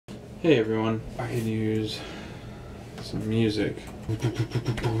Hey everyone, I can use some music.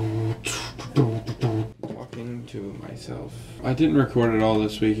 Talking to myself. I didn't record it all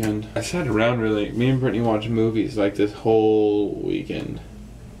this weekend. I sat around really. Me and Brittany watched movies like this whole weekend.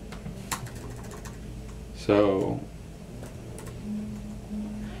 So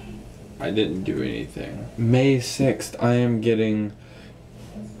I didn't do anything. May 6th, I am getting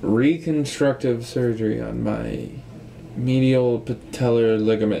reconstructive surgery on my medial patellar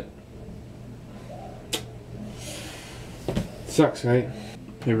ligament. Sucks, right?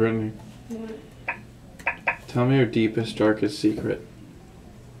 Hey, Brittany. What? Tell me your deepest, darkest secret.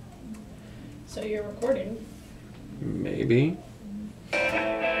 So you're recording? Maybe. This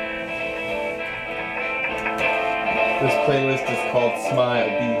playlist is called Smile,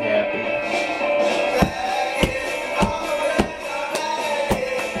 Be Happy.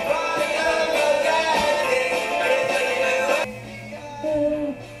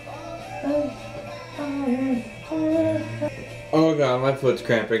 Oh god, my foot's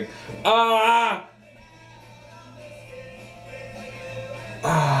cramping. Ah!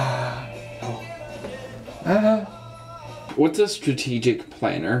 Ah! Oh. Ah! What's a strategic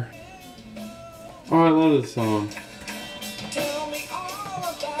planner? Oh, I love this song.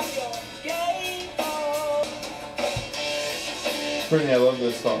 Brittany, I love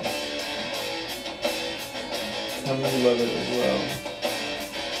this song. Tell me you love it as well.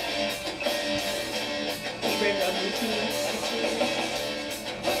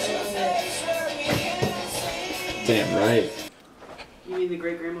 Damn right. You mean the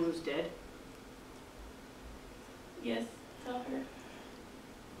great grandma who's dead? Yes, tell her.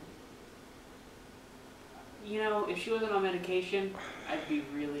 You know, if she wasn't on medication, I'd be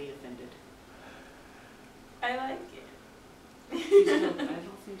really offended. I like it. I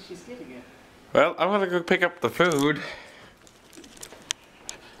don't think she's getting it. Well, I'm gonna go pick up the food.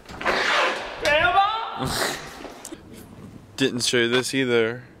 Grandma! Didn't show you this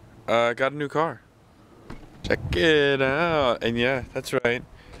either. Got a new car. Check it out. And yeah, that's right.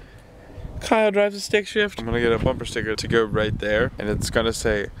 Kyle drives a stick shift. I'm gonna get a bumper sticker to go right there. And it's gonna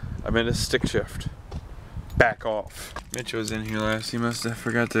say, I'm in a stick shift. Back off. Mitch was in here last. He must have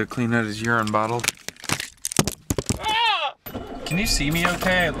forgot to clean out his urine bottle. Ah! Can you see me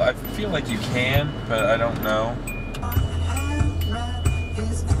okay? I feel like you can, but I don't know.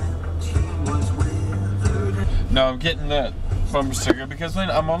 No, I'm getting that bumper sticker because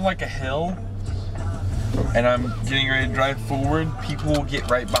when I'm on like a hill and I'm getting ready to drive forward, people will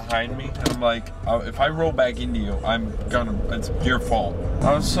get right behind me. And I'm like, if I roll back into you, it's your fault.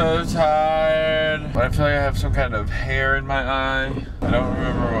 I'm so tired. But I feel like I have some kind of hair in my eye. I don't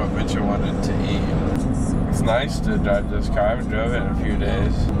remember what Mitchell wanted to eat. It's nice to drive this car. I haven't driven it in a few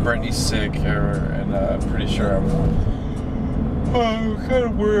days. Brittany's sick here, and I'm pretty sure I'm kind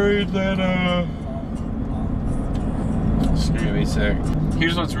of worried that, she's gonna be sick.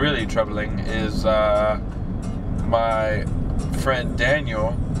 Here's what's really troubling is my friend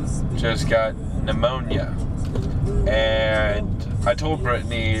Daniel just got pneumonia. And I told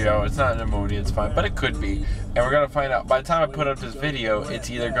Brittany, you know, it's not pneumonia, it's fine, but it could be. And we're gonna find out, by the time I put up this video, it's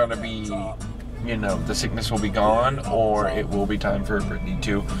either gonna be, you know, the sickness will be gone, or it will be time for Brittany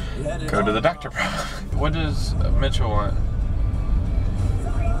to go to the doctor. What does Mitchell want?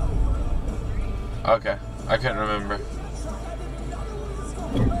 Okay, I couldn't remember.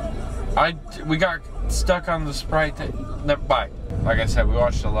 We got stuck on the Sprite thing. Bye. Like I said, we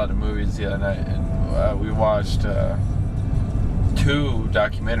watched a lot of movies the other night, and we watched 2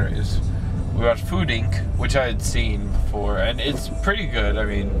 documentaries. We watched Food Inc., which I had seen before, and it's pretty good. I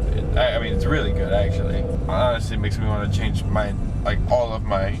mean, it's really good actually. Honestly, it makes me want to change all of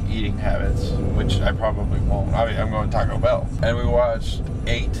my eating habits, which I probably won't. I mean, I'm going to Taco Bell. And we watched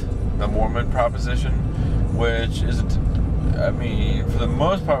 8, The Mormon Proposition, which is, I mean, for the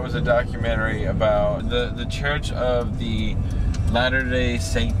most part, was a documentary about the Church of the Latter-day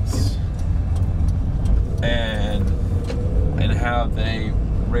Saints and how they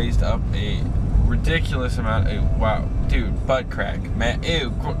raised up a ridiculous amount of, wow, dude, butt crack, man,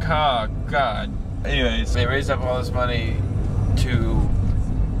 ew, God. Anyways, they raised up all this money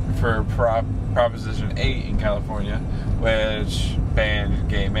for Proposition 8 in California, which banned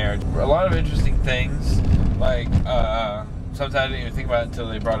gay marriage. A lot of interesting things, like, sometimes I didn't even think about it until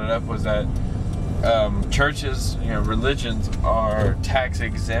they brought it up, was that churches, you know, religions are tax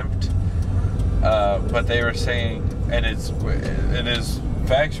exempt, but they were saying, and it is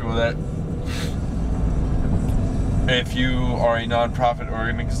factual, that if you are a nonprofit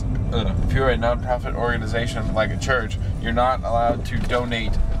organization like a church, you're not allowed to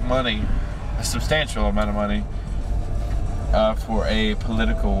donate money, a substantial amount of money, for a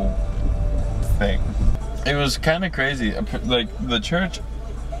political thing. It was kind of crazy. Like, the church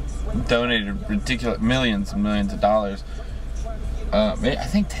donated ridiculous millions and millions of dollars. I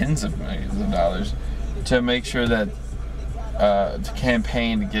think tens of millions of dollars to make sure that the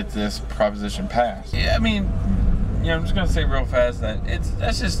campaign to get this proposition passed. Yeah, I mean, you know, I'm just gonna say real fast that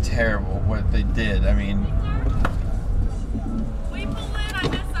that's just terrible what they did. I mean, Wait, pull in, I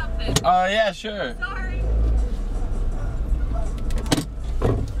missed something. Yeah, sure. Sorry.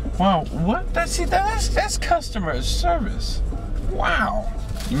 Wow, what? That's customer service. Wow.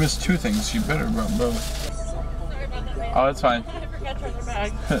 You missed two things. You better run both. Sorry about that, man. Oh, it's fine. I forgot to turn the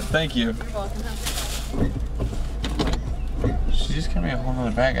bag. Thank you. You're welcome. She just gave me a whole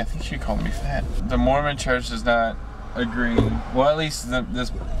nother bag. I think she called me fat. The Mormon church is not agreeing. Well, at least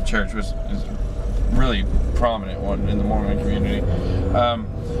this church is a really prominent one in the Mormon community.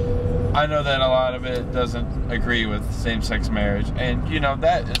 I know that a lot of it doesn't agree with same-sex marriage, and you know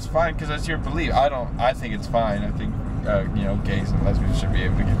that is fine because that's your belief. I think it's fine. I think you know, gays and lesbians should be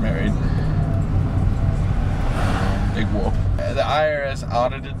able to get married. Big whoop. The IRS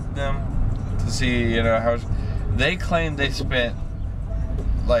audited them to see, you know, how much. They claimed they spent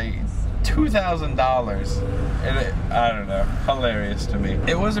like $2,000, and I don't know, hilarious to me.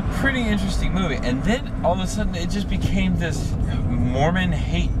 It was a pretty interesting movie, and then all of a sudden it just became this Mormon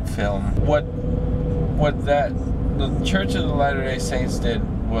hate film. What the Church of the Latter-day Saints did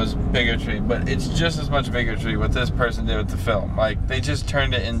was bigotry, but it's just as much bigotry what this person did with the film. Like, they just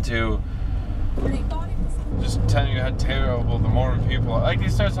turned it into just telling you how terrible the Mormon people are. Like, they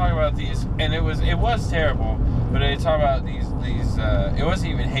start talking about these, and it was terrible, but they talk about these it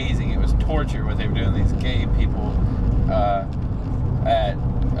wasn't even hazing, it was torture what they were doing to these gay people at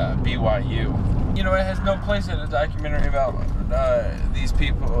BYU. You know, it has no place in a documentary about these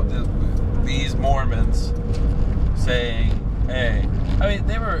people, these Mormons saying, hey, I mean,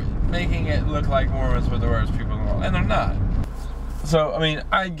 they were making it look like Mormons were the worst people in the world, and they're not. So, I mean,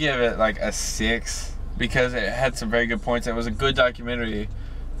 I'd give it like a 6 because it had some very good points. It was a good documentary,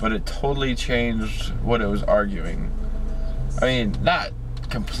 but it totally changed what it was arguing. I mean, not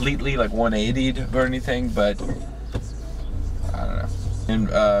completely like 180'd or anything, but I don't know.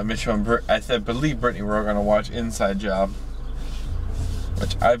 And Mitchell and I believe Brittany were going to watch Inside Job,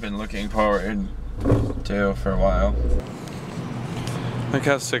 which I've been looking forward to for a while. Look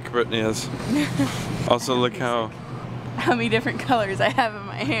how sick Brittany is. Also, look how many different colors I have in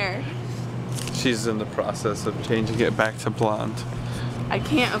my hair. she's in the process of changing it back to blonde. I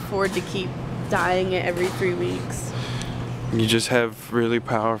can't afford to keep dyeing it every 3 weeks. You just have really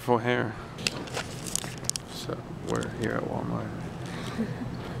powerful hair. So we're here at Walmart.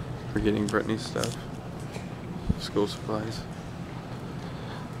 We're getting Brittany's stuff. School supplies.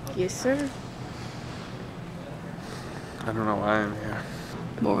 Yes, sir. I don't know why I'm here.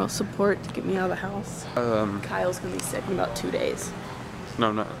 Moral support to get me out of the house. Kyle's gonna be sick in about 2 days.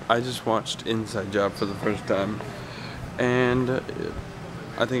 No. I just watched Inside Job for the first time. And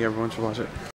I think everyone should watch it.